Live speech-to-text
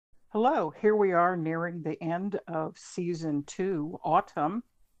Hello, here we are nearing the end of season two, autumn.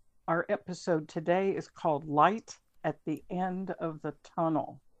 Our episode today is called Light at the End of the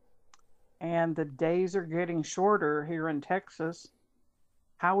Tunnel. And the days are getting shorter here in Texas.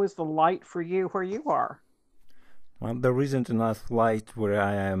 How is the light for you where you are? Well, there isn't enough light where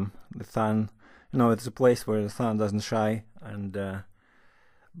I am. The sun, it's a place where the sun doesn't shine, and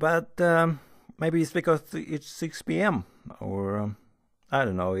but maybe it's because it's 6 p.m. or I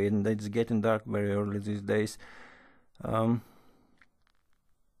don't know. And it's getting dark very early these days. Um,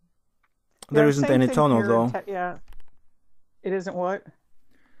 there Yeah, isn't same any thing tunnel here in though. yeah, it isn't what?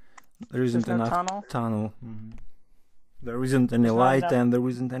 There There's isn't no enough tunnel? tunnel. There isn't any There's not light, enough. and there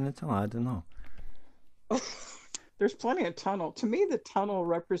isn't any tunnel. I don't know. There's plenty of tunnel. To me, the tunnel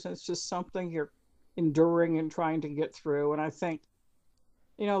represents just something you're enduring and trying to get through. And I think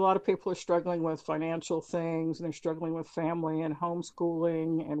a lot of people are struggling with financial things and they're struggling with family and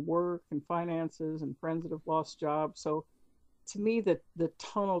homeschooling and work and finances and friends that have lost jobs. So to me, the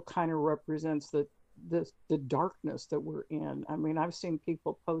tunnel kind of represents the darkness that we're in. I mean, I've seen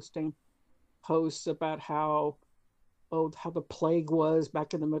people posting posts about how the plague was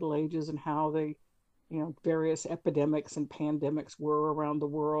back in the Middle Ages and how they various epidemics and pandemics were around the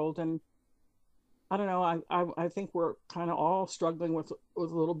world. And I don't know. I think we're kind of all struggling with a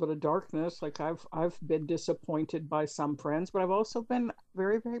little bit of darkness. Like I've been disappointed by some friends, but I've also been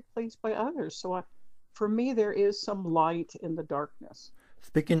very pleased by others. For me, there is some light in the darkness.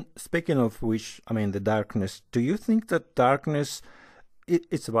 Speaking of which, I mean the darkness. Do you think that darkness?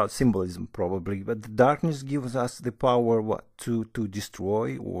 It's about symbolism probably, but the darkness gives us the power what to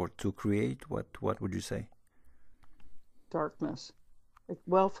destroy or to create. What would you say? Darkness.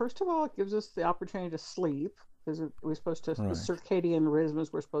 Well, first of all, it gives us the opportunity to sleep because we're supposed to the Right. circadian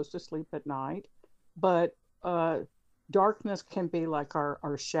rhythms. We're supposed to sleep at night, but darkness can be like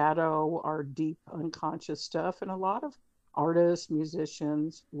our shadow, our deep unconscious stuff, and a lot of artists,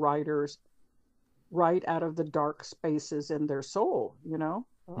 musicians, writers write out of the dark spaces in their soul.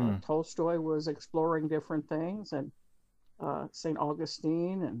 Hmm. Tolstoy was exploring different things, and St.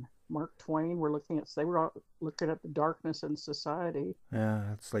 Augustine and Mark Twain were they were all looking at the darkness in society.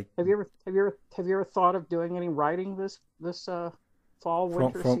 Yeah, it's like Have you ever thought of doing any writing this fall from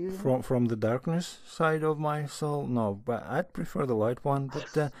winter from season? from from the darkness side of my soul. No, but I'd prefer the light one.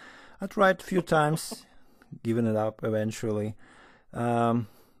 But I tried a few times, giving it up eventually. Um,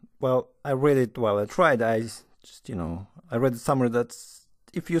 well, I read it. Well, I tried. I read it somewhere that's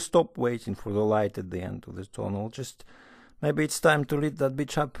if you stop waiting for the light at the end of the tunnel, just maybe it's time to lit that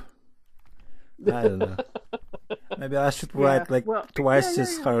bitch up. I don't know. Maybe I should Yeah. write like Well, yeah, twice yeah,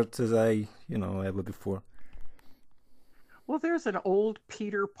 as yeah. hard as I ever before. Well, there's an old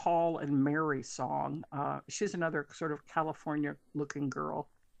Peter, Paul, and Mary song. She's another sort of California-looking girl,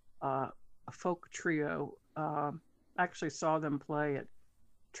 a folk trio. Actually saw them play at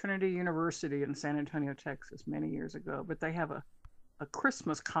Trinity University in San Antonio, Texas, many years ago. But they have a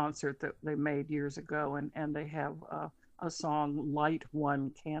Christmas concert that they made years ago, and they have a song, "Light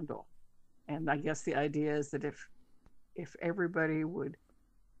One Candle." And I guess the idea is that if everybody would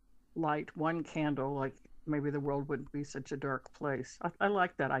light one candle, like maybe the world wouldn't be such a dark place. I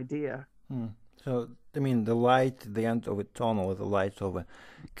like that idea. Hmm. So, I mean, the light, the end of a tunnel, the light of a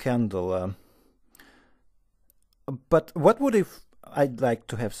candle. But what would if I'd like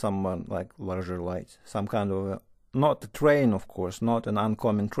to have someone like larger light, some kind of not a train, of course, not an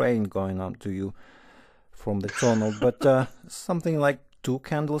oncoming train going up to you from the tunnel, but something like two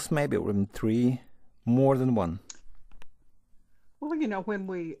candles, maybe, or even three, more than one. Well, when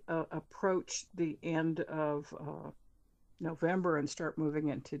we approach the end of November and start moving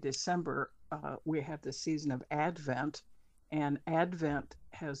into December, we have the season of Advent, and Advent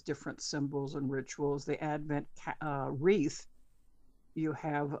has different symbols and rituals. The Advent wreath, you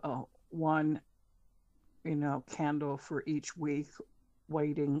have one, candle for each week,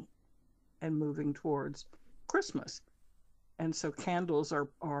 waiting and moving towards Christmas. And so candles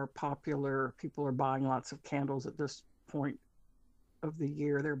are popular. People are buying lots of candles at this point of the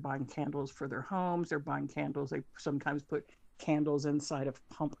year. They're buying candles for their homes. They're buying candles. They sometimes put candles inside of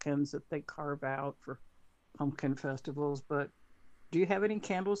pumpkins that they carve out for pumpkin festivals. But do you have any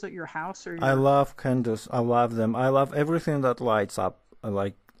candles at your house or I your? love candles. I love them. I love everything that lights up. I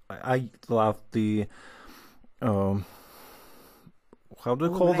love the um, how do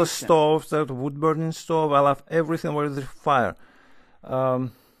you call the Illumination? stove? That wood burning stove. I love everything where there's fire.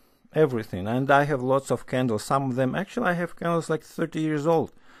 Um, Everything. And I have lots of candles. Some of them, actually, I have candles like 30 years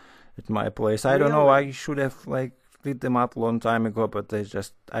old at my place. I don't know. Really? I should have like lit them up a long time ago, but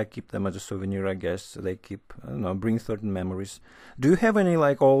I keep them as a souvenir, I guess. So they keep, I don't know, bring certain memories. Do you have any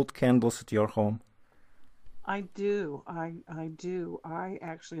like old candles at your home? I do. I do. I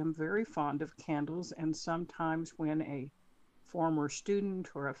actually am very fond of candles, and sometimes when a former student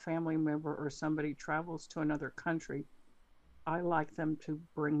or a family member or somebody travels to another country, I like them to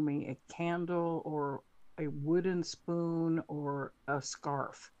bring me a candle or a wooden spoon or a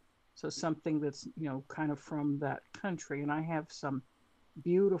scarf. So something that's, kind of from that country. And I have some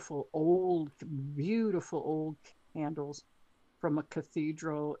beautiful old candles from a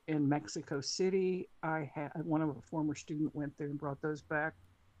cathedral in Mexico City. I had one of a former student went there and brought those back.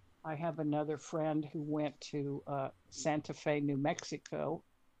 I have another friend who went to Santa Fe, New Mexico.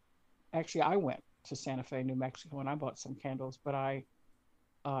 Actually, I went to Santa Fe, New Mexico, and I bought some candles, but I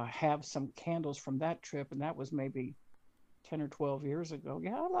have some candles from that trip, and that was maybe 10 or 12 years ago.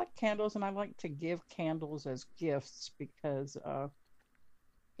 Yeah, I like candles, and I like to give candles as gifts because,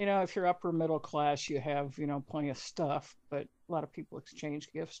 if you're upper middle class, you have, plenty of stuff, but a lot of people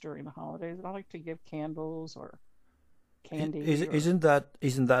exchange gifts during the holidays, and I like to give candles or candy or.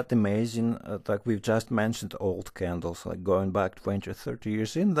 Isn't that amazing? Like we've just mentioned old candles, like going back 20 or 30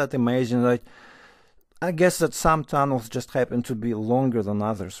 years. Isn't that amazing? Like I guess that some tunnels just happen to be longer than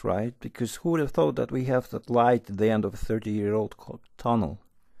others, right? Because who would have thought that we have that light at the end of a 30-year-old tunnel?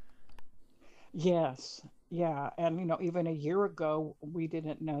 Yes, yeah. And, even a year ago, we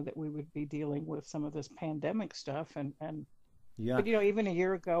didn't know that we would be dealing with some of this pandemic stuff. Yeah, But, even a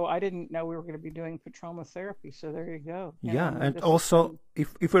year ago, I didn't know we were going to be doing petroma therapy. So there you go. yeah. And This has also, been,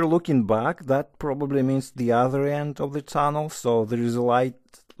 if we're looking back, that probably means the other end of the tunnel. So there is a light,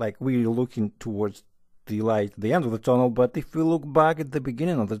 like we're looking towards the light at the end of the tunnel. But if we look back at the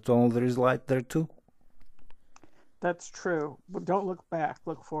beginning of the tunnel, there is light there too. that's true. But don't look back,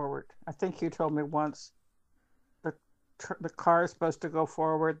 look forward. I think you told me once the, the car is supposed to go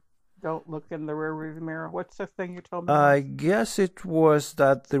forward. Don't look in the rear view mirror. What's the thing you told me I once? guess it was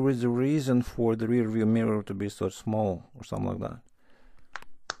that there was a reason for the rear view mirror to be so small or something like that.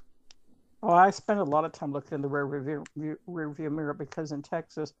 Oh, I spend a lot of time looking in the rear view mirror because in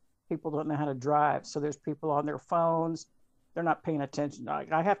Texas, people don't know how to drive. So there's people on their phones. They're not paying attention.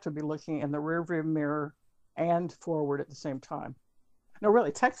 I have to be looking in the rear view mirror and forward at the same time. No,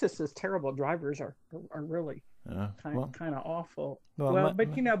 really, Texas is terrible. Drivers are really Yeah. kind of awful. Well, Well,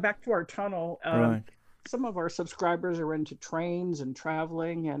 but back to our tunnel. right. Some of our subscribers are into trains and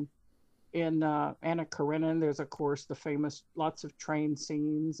traveling, and in Anna Karenina, there's of course the famous lots of train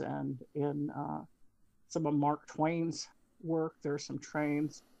scenes, and in some of Mark Twain's work, there's some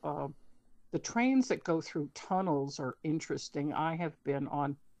trains. The trains that go through tunnels are interesting. I have been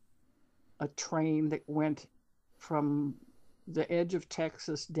on a train that went from the edge of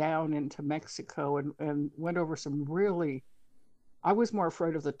Texas down into Mexico and went over some really, I was more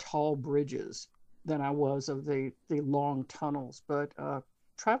afraid of the tall bridges than I was of the long tunnels. But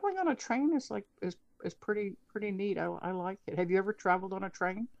traveling on a train is pretty neat. I like it. Have you ever traveled on a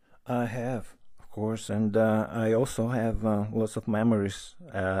train? I have, of course, and I also have lots of memories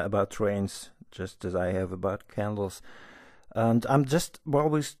about trains, just as I have about candles. And I'm just while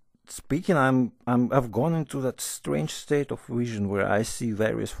we speaking, I've gone into that strange state of vision where I see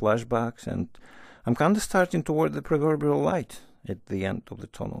various flashbacks, and I'm kind of starting toward the proverbial light at the end of the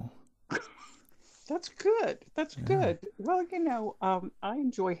tunnel. That's good. That's Yeah. good. Well, I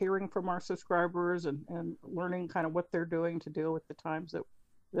enjoy hearing from our subscribers and learning kind of what they're doing to deal with the times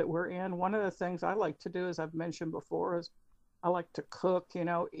that we're in. One of the things I like to do, as I've mentioned before, is I like to cook,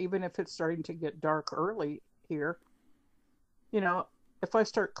 even if it's starting to get dark early here, you know, if I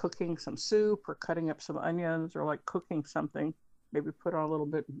start cooking some soup or cutting up some onions or like cooking something, maybe put on a little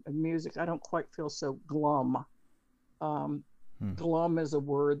bit of music, I don't quite feel so glum. Um, Hmm. Glum is a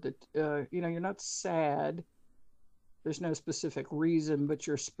word that, you're not sad. There's no specific reason, but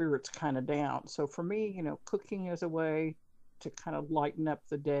your spirit's kind of down. So for me, cooking is a way to kind of lighten up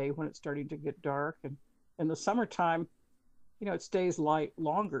the day when it's starting to get dark. And in the summertime, it stays light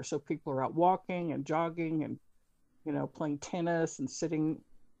longer. So people are out walking and jogging and, playing tennis and sitting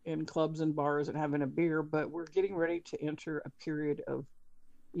in clubs and bars and having a beer. But we're getting ready to enter a period of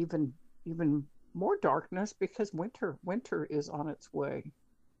even even more darkness because winter is on its way.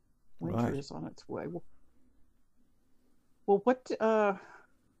 Winter Right. is on its way. Well, what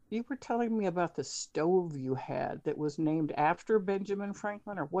you were telling me about the stove you had that was named after Benjamin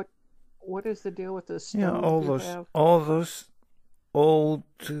Franklin, or what is the deal with the Yeah, stove you have? all those old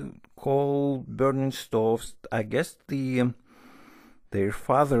coal burning stoves. I guess their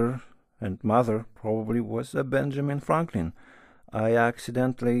father and mother probably was a Benjamin Franklin. I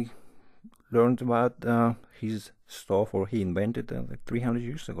accidentally learned about his stove, or he invented like 300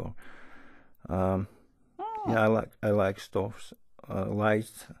 years ago. Um, Oh, yeah, I like stoves.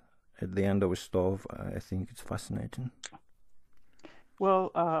 Lights at the end of a stove. I think it's fascinating.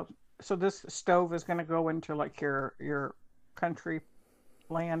 well, so this stove is going to go into like your country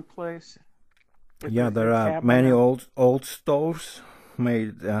land place, Yeah, your there are cabin, many or old stoves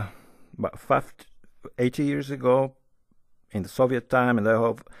made about 50, 80 years ago in the Soviet time, and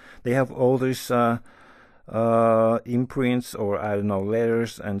they have all these imprints, or I don't know,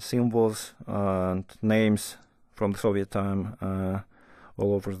 letters and symbols and names from the Soviet time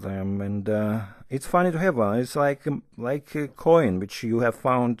all over them, and it's funny to have one. It's like a coin which you have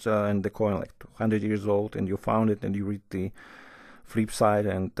found, and the coin like 200 years old, and you found it, and you read the flip side,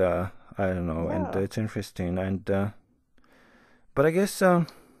 and I don't know, and yeah. it's interesting, and but I guess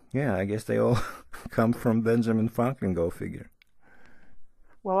yeah, I guess they all come from Benjamin Franklin. Go figure.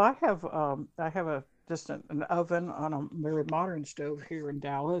 Well, I have a just an oven on a very modern stove here in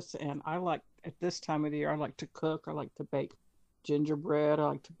Dallas, and I like at this time of the year I like to cook. I like to bake gingerbread. I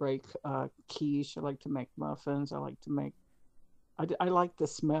like to bake quiche. I like to make muffins. I like to make. I like the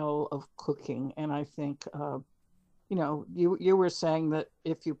smell of cooking, and I think you were saying that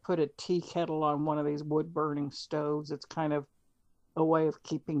if you put a tea kettle on one of these wood burning stoves, it's kind of a way of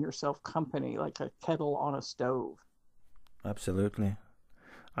keeping yourself company, like a kettle on a stove. Absolutely.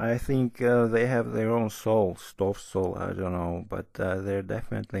 I think they have their own soul, stove soul. I don't know, but they're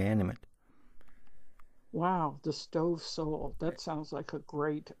definitely animate. Wow, the stove soul. That sounds like a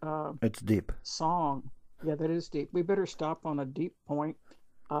great It's deep. song. Yeah, that is deep. We better stop on a deep point.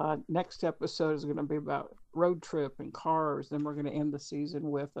 Next episode is going to be about road trip and cars. Then we're going to end the season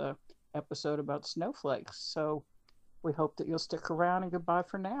with a episode about snowflakes. So we hope that you'll stick around and goodbye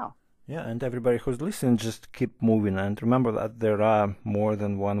for now. Yeah, and everybody who's listening, just keep moving and remember that there are more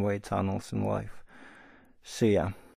than one way tunnels in life. See ya.